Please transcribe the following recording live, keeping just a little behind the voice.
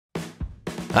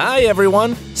Hi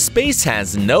everyone! Space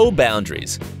has no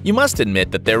boundaries. You must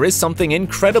admit that there is something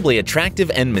incredibly attractive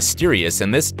and mysterious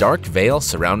in this dark veil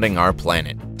surrounding our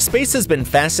planet. Space has been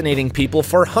fascinating people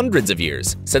for hundreds of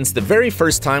years, since the very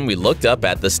first time we looked up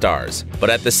at the stars. But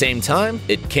at the same time,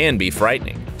 it can be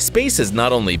frightening. Space is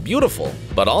not only beautiful,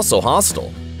 but also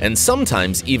hostile, and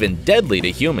sometimes even deadly to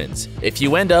humans. If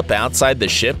you end up outside the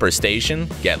ship or station,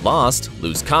 get lost,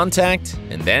 lose contact,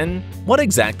 and then what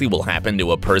exactly will happen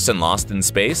to a person lost in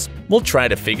space? We'll try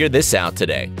to figure this out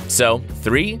today. So,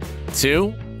 3, 2,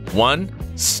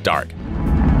 1, start.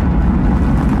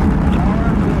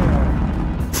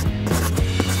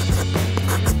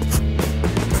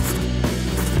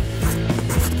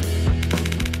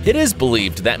 It is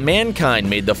believed that mankind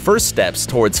made the first steps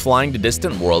towards flying to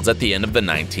distant worlds at the end of the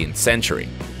 19th century.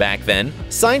 Back then,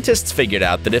 scientists figured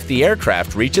out that if the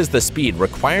aircraft reaches the speed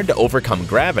required to overcome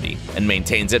gravity and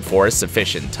maintains it for a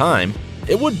sufficient time,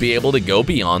 it would be able to go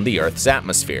beyond the Earth's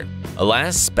atmosphere.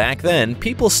 Alas, back then,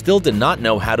 people still did not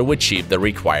know how to achieve the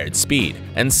required speed,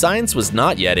 and science was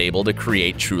not yet able to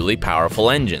create truly powerful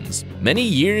engines. Many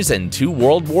years and 2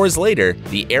 world wars later,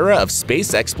 the era of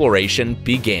space exploration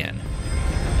began.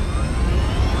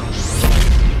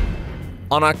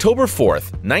 On October 4,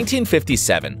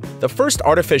 1957, the first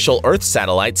artificial Earth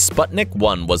satellite Sputnik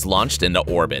 1 was launched into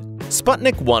orbit.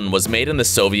 Sputnik 1 was made in the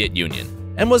Soviet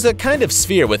Union and was a kind of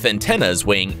sphere with antennas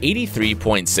weighing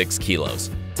 83.6 kilos.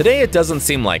 Today it doesn't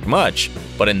seem like much,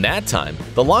 but in that time,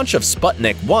 the launch of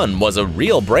Sputnik 1 was a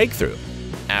real breakthrough.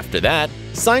 After that,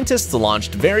 scientists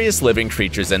launched various living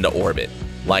creatures into orbit,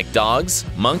 like dogs,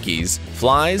 monkeys,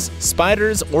 flies,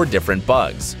 spiders, or different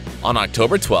bugs. On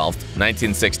October 12,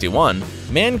 1961,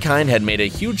 mankind had made a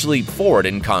huge leap forward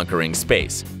in conquering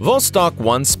space. Vostok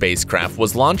 1 spacecraft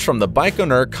was launched from the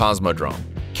Baikonur Cosmodrome,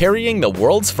 carrying the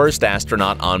world's first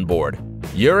astronaut on board,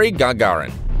 Yuri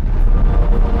Gagarin.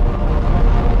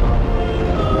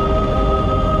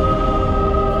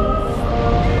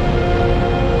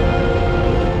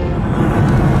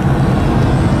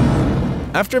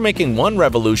 After making 1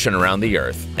 revolution around the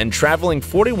Earth and traveling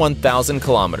 41,000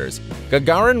 kilometers,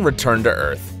 Gagarin returned to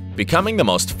Earth, becoming the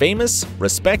most famous,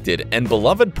 respected, and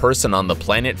beloved person on the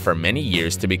planet for many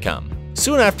years to become.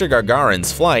 Soon after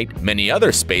Gagarin's flight, many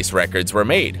other space records were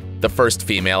made: the first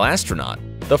female astronaut,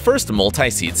 the first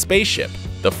multi-seat spaceship,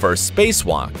 the first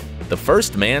spacewalk, the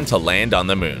first man to land on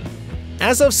the moon.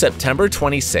 As of September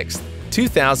 26,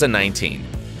 2019,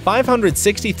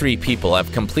 563 people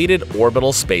have completed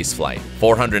orbital spaceflight,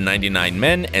 499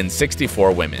 men and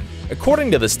 64 women.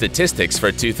 According to the statistics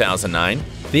for 2009,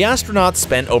 the astronauts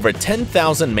spent over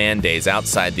 10,000 man-days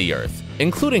outside the Earth,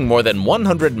 including more than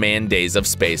 100 man-days of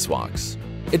spacewalks.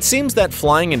 It seems that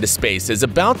flying into space is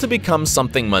about to become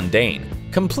something mundane,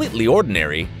 completely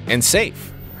ordinary, and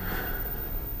safe.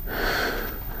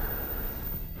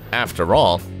 After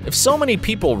all, if so many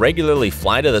people regularly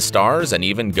fly to the stars and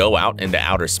even go out into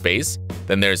outer space,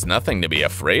 then there's nothing to be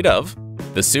afraid of.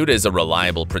 The suit is a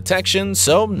reliable protection,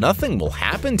 so nothing will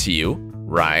happen to you,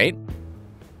 right?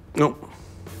 Nope.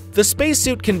 The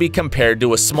spacesuit can be compared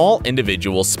to a small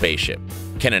individual spaceship.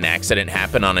 Can an accident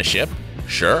happen on a ship?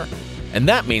 Sure. And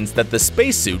that means that the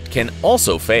spacesuit can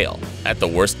also fail at the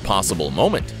worst possible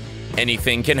moment.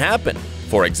 Anything can happen.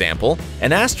 For example,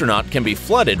 an astronaut can be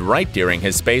flooded right during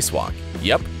his spacewalk.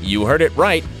 Yep, you heard it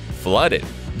right, flooded.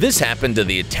 This happened to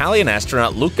the Italian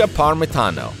astronaut Luca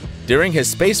Parmitano. During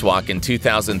his spacewalk in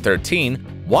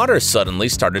 2013, water suddenly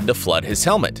started to flood his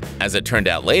helmet. As it turned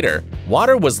out later,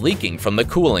 water was leaking from the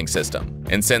cooling system.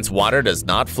 And since water does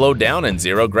not flow down in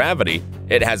zero gravity,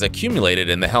 it has accumulated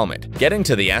in the helmet, getting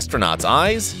to the astronaut's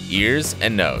eyes, ears,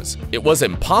 and nose. It was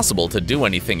impossible to do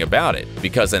anything about it,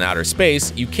 because in outer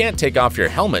space, you can't take off your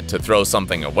helmet to throw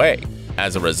something away.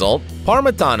 As a result,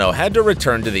 Parmitano had to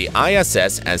return to the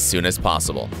ISS as soon as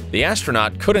possible. The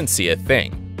astronaut couldn't see a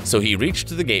thing, so he reached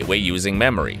the gateway using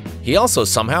memory. He also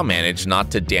somehow managed not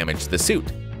to damage the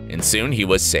suit, and soon he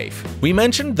was safe. We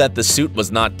mentioned that the suit was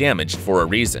not damaged for a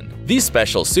reason. These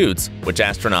special suits, which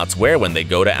astronauts wear when they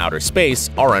go to outer space,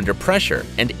 are under pressure,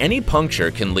 and any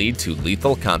puncture can lead to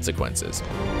lethal consequences.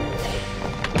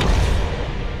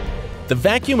 The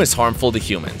vacuum is harmful to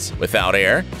humans. Without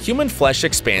air, human flesh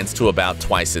expands to about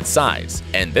twice its size,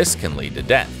 and this can lead to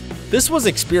death. This was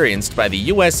experienced by the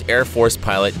US Air Force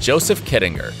pilot Joseph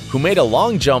Kittinger, who made a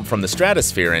long jump from the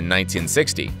stratosphere in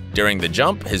 1960. During the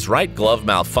jump, his right glove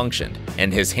malfunctioned,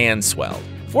 and his hand swelled.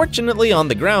 Fortunately, on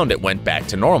the ground it went back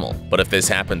to normal, but if this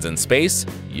happens in space,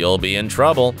 you'll be in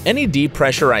trouble. Any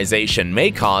depressurization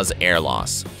may cause air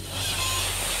loss.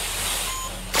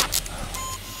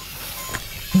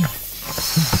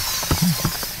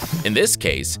 In this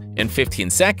case, in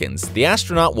 15 seconds, the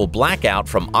astronaut will black out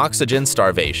from oxygen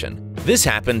starvation. This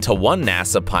happened to one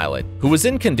NASA pilot who was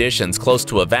in conditions close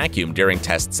to a vacuum during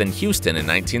tests in Houston in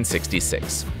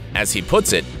 1966. As he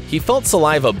puts it, he felt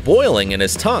saliva boiling in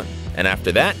his tongue, and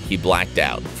after that, he blacked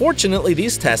out. Fortunately,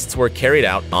 these tests were carried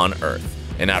out on Earth.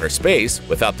 In outer space,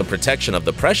 without the protection of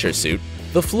the pressure suit,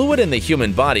 the fluid in the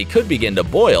human body could begin to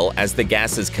boil as the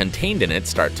gases contained in it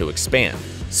start to expand.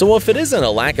 So if it isn't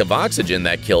a lack of oxygen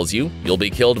that kills you, you'll be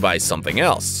killed by something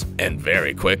else, and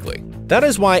very quickly. That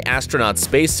is why astronaut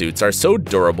spacesuits are so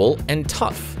durable and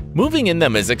tough. Moving in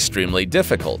them is extremely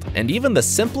difficult, and even the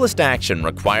simplest action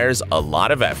requires a lot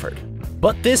of effort.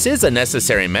 But this is a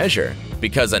necessary measure,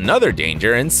 because another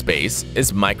danger in space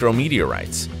is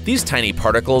micrometeorites. These tiny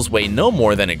particles weigh no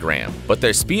more than a gram, but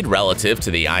their speed relative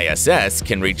to the ISS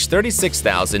can reach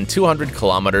 36,200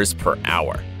 kilometers per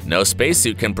hour. No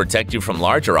spacesuit can protect you from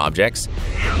larger objects,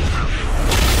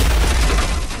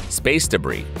 space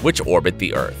debris, which orbit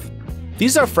the Earth.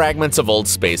 These are fragments of old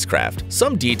spacecraft,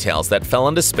 some details that fell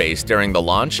into space during the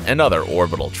launch and other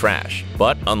orbital trash.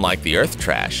 But unlike the Earth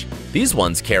trash, these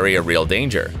ones carry a real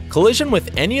danger. Collision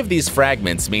with any of these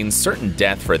fragments means certain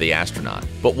death for the astronaut.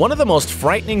 But one of the most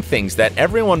frightening things that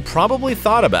everyone probably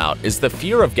thought about is the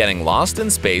fear of getting lost in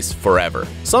space forever.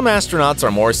 Some astronauts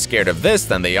are more scared of this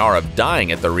than they are of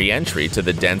dying at the re-entry to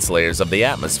the dense layers of the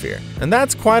atmosphere. And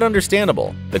that's quite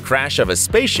understandable. The crash of a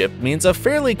spaceship means a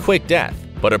fairly quick death.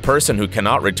 But a person who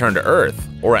cannot return to Earth,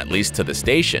 or at least to the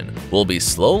station, will be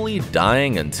slowly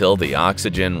dying until the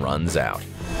oxygen runs out.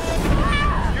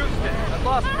 Houston, I've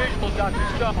lost visual,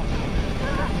 Dr. Stone.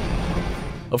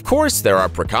 Of course, there are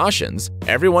precautions.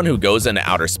 Everyone who goes into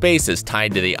outer space is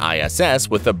tied to the ISS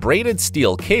with a braided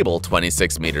steel cable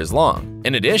 26 meters long.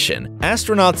 In addition,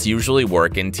 astronauts usually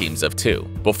work in teams of 2.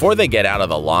 Before they get out of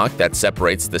the lock that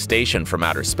separates the station from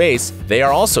outer space, they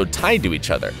are also tied to each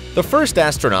other. The first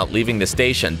astronaut leaving the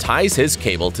station ties his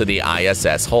cable to the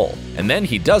ISS hull, and then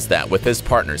he does that with his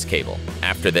partner's cable.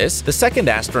 After this, the second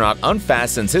astronaut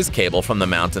unfastens his cable from the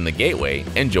mount in the gateway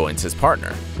and joins his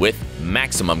partner, with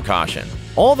maximum caution.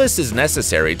 All this is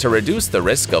necessary to reduce the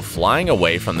risk of flying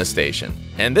away from the station,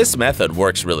 and this method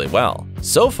works really well.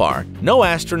 So far, no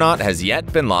astronaut has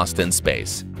yet been lost in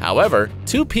space. However,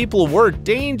 2 people were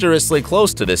dangerously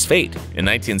close to this fate. In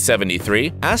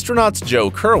 1973, astronauts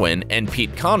Joe Kerwin and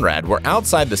Pete Conrad were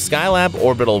outside the Skylab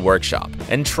orbital workshop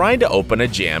and tried to open a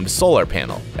jammed solar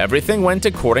panel. Everything went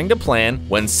according to plan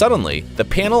when suddenly, the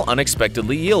panel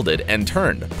unexpectedly yielded and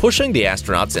turned, pushing the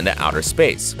astronauts into outer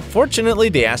space. Fortunately,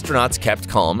 the astronauts kept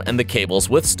calm and the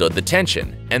cables withstood the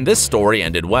tension, and this story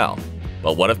ended well.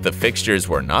 But what if the fixtures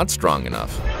were not strong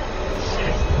enough?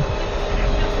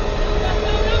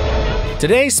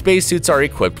 Today, spacesuits are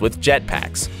equipped with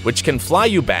jetpacks, which can fly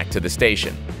you back to the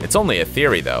station. It's only a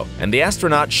theory though, and the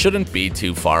astronaut shouldn't be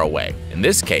too far away. In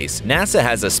this case, NASA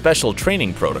has a special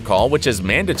training protocol which is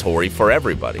mandatory for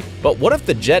everybody. But what if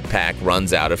the jetpack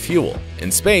runs out of fuel?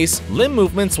 In space, limb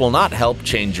movements will not help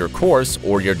change your course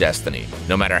or your destiny.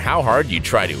 No matter how hard you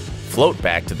try to float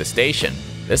back to the station,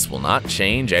 this will not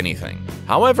change anything.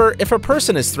 However, if a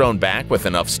person is thrown back with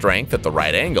enough strength at the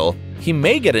right angle, he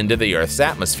may get into the Earth's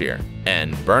atmosphere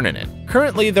and burn in it.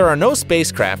 Currently, there are no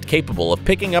spacecraft capable of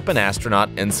picking up an astronaut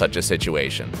in such a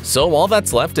situation. So all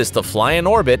that's left is to fly in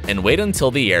orbit and wait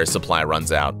until the air supply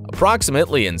runs out,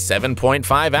 approximately in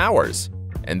 7.5 hours.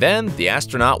 And then the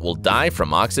astronaut will die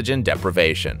from oxygen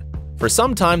deprivation. For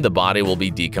some time, the body will be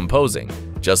decomposing,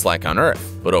 just like on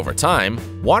Earth, but over time,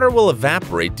 water will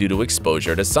evaporate due to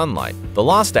exposure to sunlight. The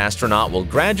lost astronaut will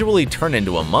gradually turn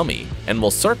into a mummy and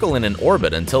will circle in an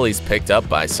orbit until he's picked up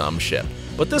by some ship.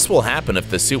 But this will happen if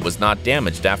the suit was not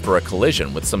damaged after a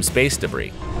collision with some space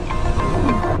debris.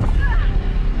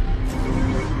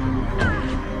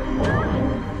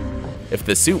 If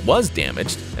the suit was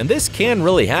damaged, and this can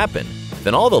really happen,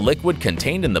 then all the liquid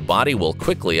contained in the body will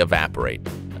quickly evaporate.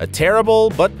 A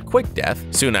terrible but quick death.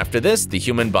 Soon after this, the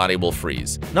human body will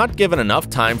freeze, not given enough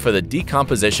time for the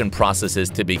decomposition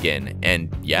processes to begin,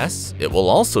 and yes, it will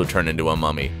also turn into a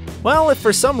mummy. Well, if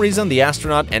for some reason the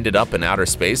astronaut ended up in outer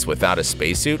space without a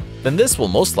spacesuit, then this will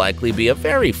most likely be a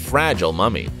very fragile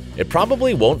mummy. It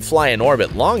probably won't fly in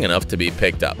orbit long enough to be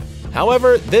picked up.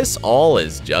 However, this all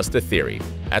is just a theory.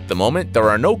 At the moment, there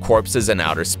are no corpses in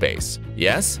outer space.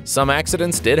 Yes, some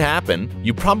accidents did happen.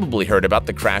 You probably heard about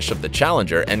the crash of the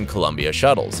Challenger and Columbia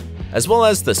shuttles, as well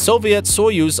as the Soviet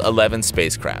Soyuz 11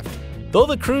 spacecraft. Though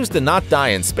the crews did not die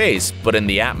in space, but in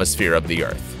the atmosphere of the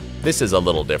Earth. This is a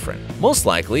little different. Most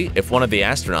likely, if one of the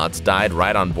astronauts died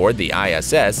right on board the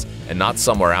ISS and not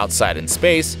somewhere outside in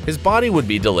space, his body would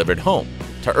be delivered home,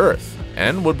 to Earth,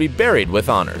 and would be buried with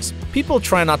honors. People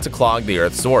try not to clog the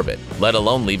Earth's orbit, let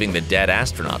alone leaving the dead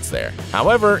astronauts there.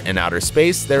 However, in outer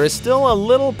space, there is still a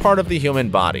little part of the human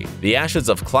body, the ashes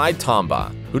of Clyde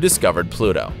Tombaugh, who discovered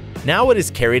Pluto. Now it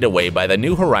is carried away by the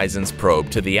New Horizons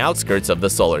probe to the outskirts of the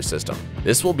solar system.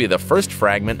 This will be the first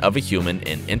fragment of a human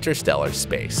in interstellar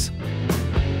space.